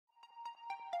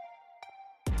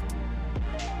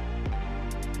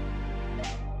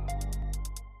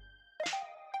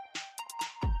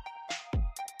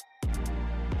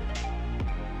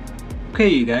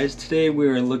Okay, you guys, today we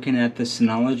are looking at the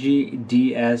Synology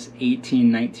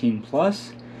DS1819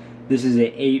 Plus. This is a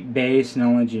 8-bay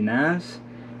Synology NAS.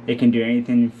 It can do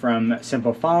anything from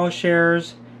simple file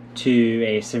shares to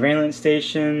a surveillance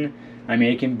station. I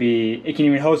mean, it can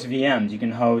even host VMs. You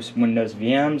can host Windows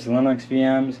VMs, Linux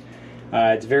VMs.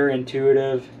 It's very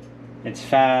intuitive. It's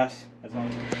fast.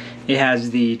 It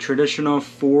has the traditional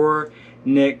 4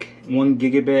 NIC 1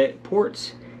 gigabit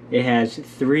ports. It has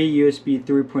 3 USB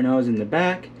 3.0s in the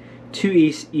back, 2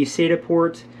 eSATA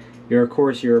ports, of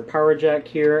course your power jack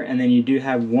here, and then you do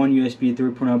have 1 USB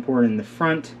 3.0 port in the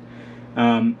front.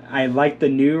 I like the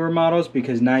newer models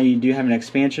because now you do have an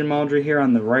expansion module here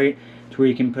on the right to where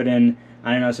you can put in,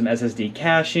 I don't know, some SSD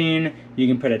caching. You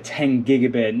can put a 10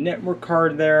 gigabit network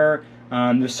card there.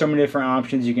 There's so many different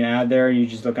options you can add there. You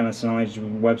just look on the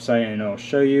Synology website and it'll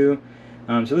show you.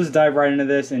 So let's dive right into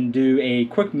this and do a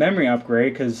quick memory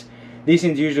upgrade, because these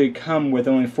things usually come with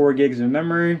only 4 gigs of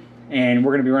memory, and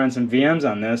we're going to be running some VMs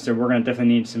on this, so we're going to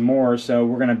definitely need some more. So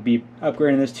we're going to be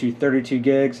upgrading this to 32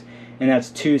 gigs, and that's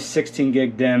 2 16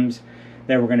 gig DIMMs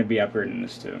that we're going to be upgrading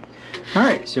this to.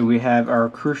 Alright, so we have our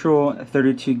crucial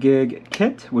 32 gig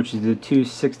kit, which is the 2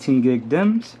 16 gig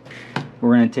DIMMs.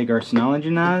 We're going to take our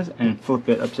Synology NAS and flip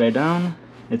it upside down.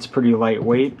 It's pretty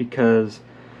lightweight because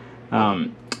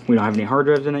we don't have any hard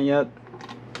drives in it yet.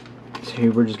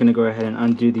 So we're just going to go ahead and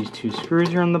undo these 2 screws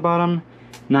here on the bottom.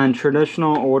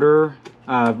 Non-traditional older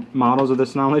models of the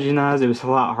Synology NAS, it was a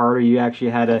lot harder. You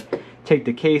actually had to take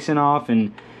the casing off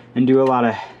and do a lot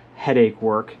of headache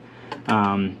work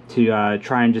to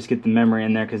try and just get the memory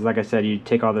in there, because like I said, you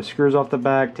take all the screws off the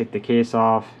back, take the case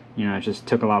off. You know, it just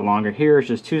took a lot longer. Here it's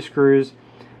just 2 screws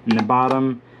in the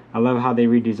bottom. I love how they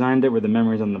redesigned it where the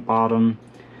memory's on the bottom.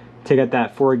 Take out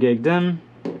that 4 gig DIMM,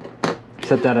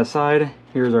 set that aside.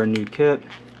 Here's our new kit.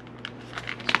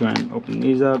 Let's go ahead and open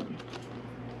these up.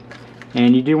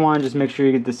 And you do want to just make sure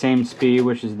you get the same speed,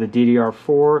 which is the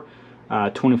DDR4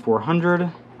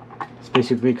 2400. It's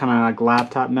basically kind of like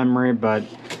laptop memory, but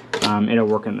it'll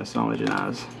work in the Synology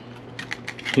NAS.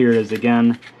 Here it is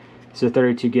again. It's a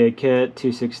 32 gig kit,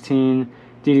 216,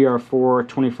 DDR4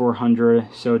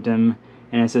 2400 SODIMM,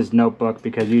 and it says notebook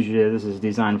because usually this is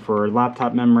designed for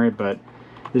laptop memory, but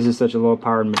this is such a low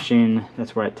powered machine,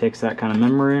 that's why it takes that kind of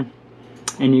memory.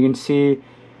 And you can see,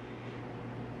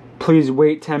 please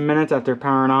wait 10 minutes after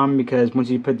powering on, because once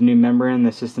you put the new memory in,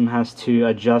 the system has to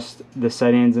adjust the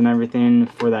settings and everything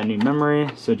for that new memory.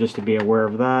 So just to be aware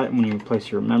of that when you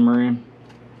replace your memory.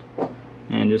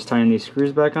 And just tighten these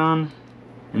screws back on.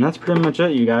 And that's pretty much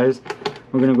it, you guys.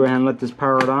 We're going to go ahead and let this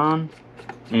power it on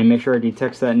and make sure it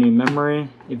detects that new memory.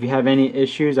 If you have any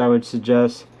issues, I would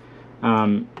suggest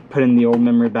putting the old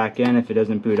memory back in if it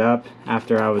doesn't boot up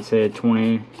after, I would say,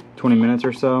 20 minutes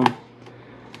or so.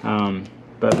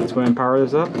 But let's go ahead and power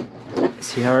this up,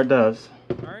 see how it does.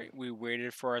 Alright, we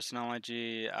waited for our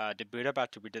Synology to boot up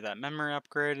after we did that memory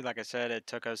upgrade. Like I said, it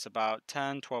took us about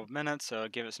 10-12 minutes, so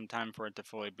give it some time for it to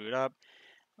fully boot up.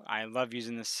 I love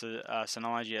using this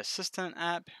Synology Assistant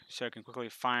app, so I can quickly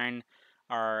find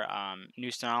our new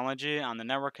Synology on the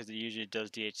network, because it usually does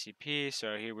DHCP.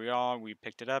 So here we are, we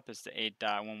picked it up. It's the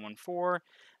 8.114,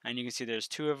 and you can see there's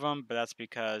 2 of them, but that's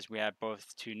because we have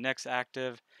both 2 NICs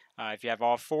active. If you have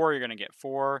all 4, you're going to get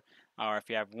 4, or if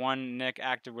you have 1 NIC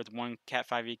active with 1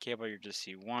 Cat5e cable, you'll just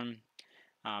see 1.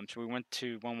 So we went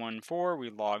to 114, we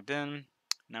logged in.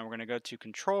 Now we're going to go to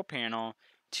Control Panel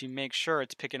to make sure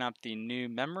it's picking up the new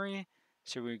memory.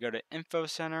 So we go to Info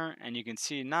Center, and you can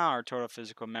see now our total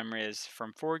physical memory is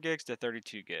from 4 gigs to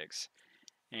 32 gigs.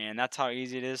 And that's how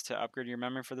easy it is to upgrade your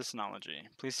memory for the Synology.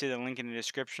 Please see the link in the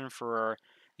description for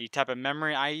the type of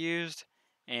memory I used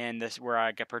and this where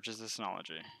I purchased the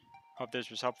Synology. Hope this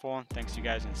was helpful. Thanks you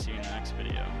guys, and see you in the next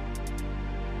video.